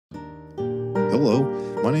Hello,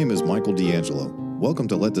 my name is Michael D'Angelo. Welcome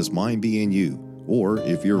to Let This Mind Be in You, or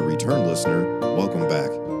if you're a return listener, welcome back.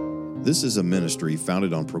 This is a ministry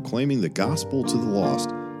founded on proclaiming the gospel to the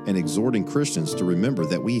lost and exhorting Christians to remember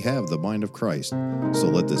that we have the mind of Christ, so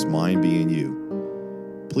let this mind be in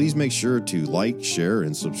you. Please make sure to like, share,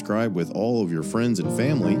 and subscribe with all of your friends and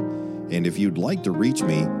family. And if you'd like to reach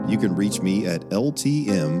me, you can reach me at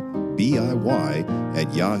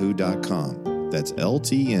ltmbiy@yahoo.com. That's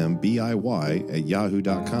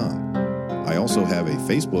ltmbiy@yahoo.com. I also have a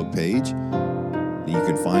Facebook page. You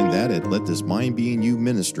can find that at Let This Mind Be in You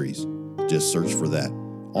Ministries. Just search for that.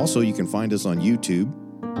 Also, you can find us on YouTube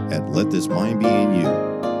at Let This Mind Be in You.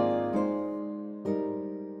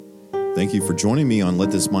 Thank you for joining me on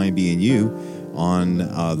Let This Mind Be in You. On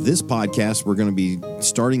this podcast, we're going to be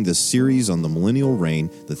starting the series on the millennial reign,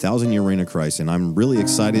 the 1,000-year reign of Christ, and I'm really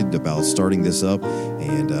excited about starting this up.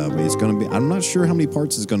 And it's going to be, I'm not sure how many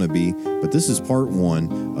parts it's going to be, but this is part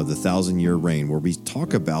one of the 1,000-year reign, where we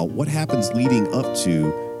talk about what happens leading up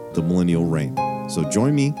to the millennial reign. So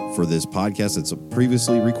join me for this podcast that's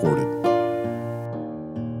previously recorded.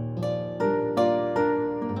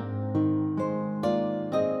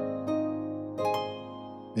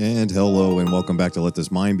 And hello, and welcome back to Let This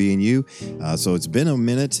Mind Be in You. So it's been a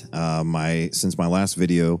minute since my last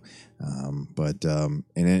video, but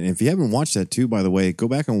if you haven't watched that too, by the way, go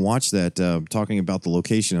back and watch that talking about the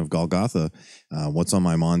location of Golgotha, What's on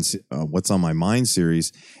My Mind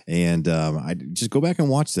series, and I just go back and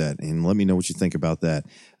watch that and let me know what you think about that.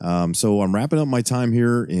 So I'm wrapping up my time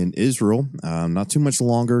here in Israel. Not too much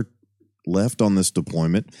longer left on this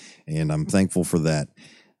deployment, and I'm thankful for that.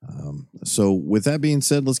 So with that being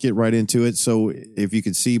said, let's get right into it. So if you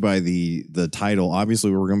could see by the title, obviously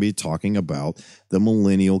we're going to be talking about the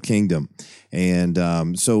millennial kingdom. And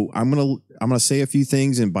so I'm going to say a few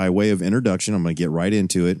things, and by way of introduction, I'm going to get right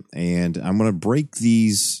into it, and I'm going to break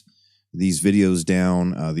these videos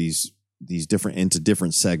down, these different into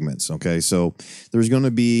different segments. Okay. So there's going to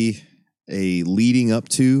be a leading up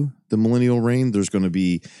to the millennial reign. There's going to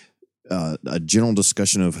be a general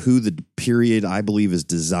discussion of who the period I believe is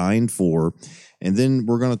designed for. And then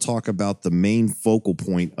we're going to talk about the main focal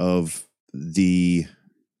point of the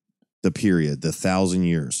period, the 1,000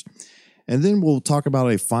 years. And then we'll talk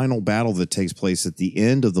about a final battle that takes place at the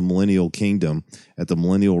end of the millennial kingdom, at the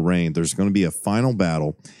millennial reign. There's going to be a final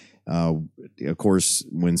battle. Of course,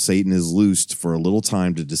 when Satan is loosed for a little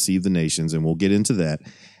time to deceive the nations, and we'll get into that.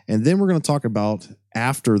 And then we're going to talk about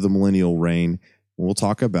after the millennial reign, we'll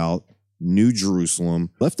talk about New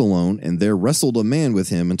Jerusalem left alone, and there wrestled a man with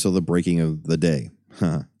him until the breaking of the day.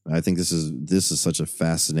 I think this is such a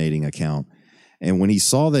fascinating account. And when he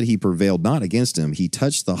saw that he prevailed not against him, he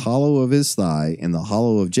touched the hollow of his thigh, and the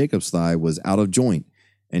hollow of Jacob's thigh was out of joint,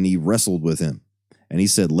 and he wrestled with him. And he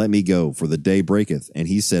said, "Let me go, for the day breaketh." And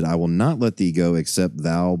he said, "I will not let thee go, except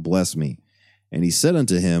thou bless me." And he said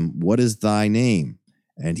unto him, "What is thy name?"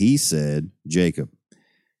 And he said, "Jacob."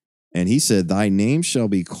 And he said, "Thy name shall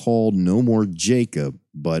be called no more Jacob,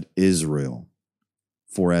 but Israel.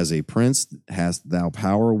 For as a prince hast thou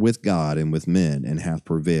power with God and with men, and hath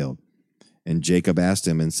prevailed." And Jacob asked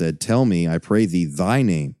him and said, "Tell me, I pray thee, thy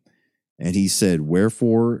name." And he said,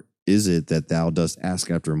 "Wherefore is it that thou dost ask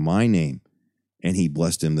after my name?" And he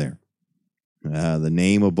blessed him there. The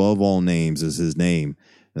name above all names is his name.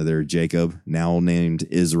 There, Jacob, now named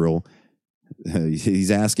Israel.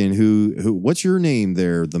 He's asking who, what's your name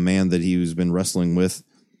there? The man that he's been wrestling with,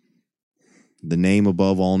 the name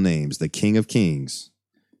above all names, the King of Kings,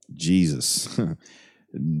 Jesus.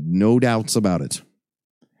 No doubts about it.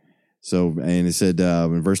 So, and it said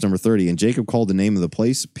in verse number 30, and Jacob called the name of the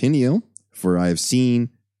place Peniel, for I have seen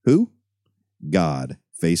who? God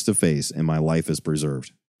face to face, and my life is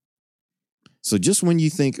preserved. So just when you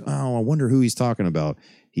think, oh, I wonder who he's talking about,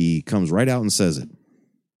 he comes right out and says it.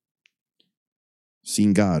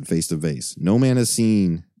 Seen God face to face. No man has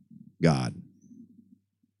seen God.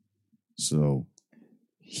 So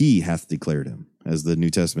he hath declared him, as the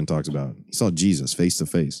New Testament talks about. He saw Jesus face to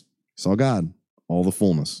face. He saw God, all the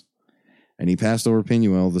fullness. And he passed over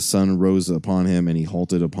Penuel. The sun rose upon him, and he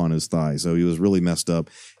halted upon his thigh. So he was really messed up,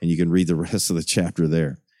 and you can read the rest of the chapter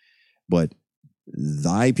there. But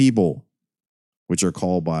thy people, which are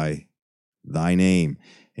called by thy name.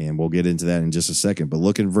 And we'll get into that in just a second. But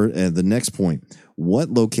look at the next point. What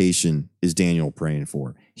location is Daniel praying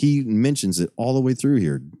for? He mentions it all the way through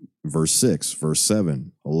here. Verse 6, verse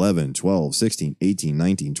 7, 11, 12, 16, 18,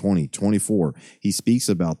 19, 20, 24. He speaks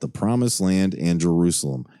about the promised land and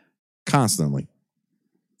Jerusalem constantly.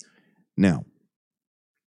 Now,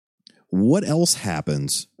 what else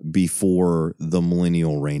happens before the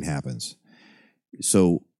millennial reign happens?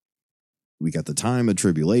 So we got the time of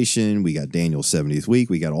tribulation, we got Daniel's 70th week,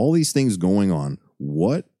 we got all these things going on.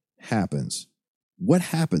 What happens? What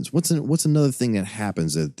happens? What's another thing that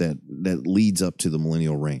happens that leads up to the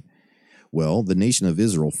millennial reign? Well, the nation of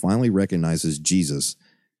Israel finally recognizes Jesus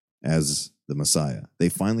as the Messiah. They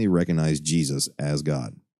finally recognize Jesus as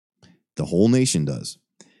God. The whole nation does.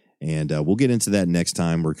 And we'll get into that next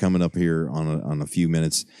time. We're coming up here on a few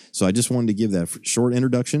minutes. So I just wanted to give that short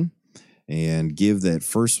introduction and give that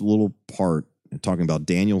first little part talking about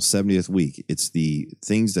Daniel's 70th week. It's the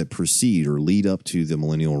things that precede or lead up to the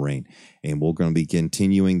millennial reign. And we're going to be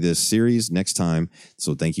continuing this series next time.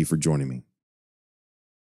 So thank you for joining me.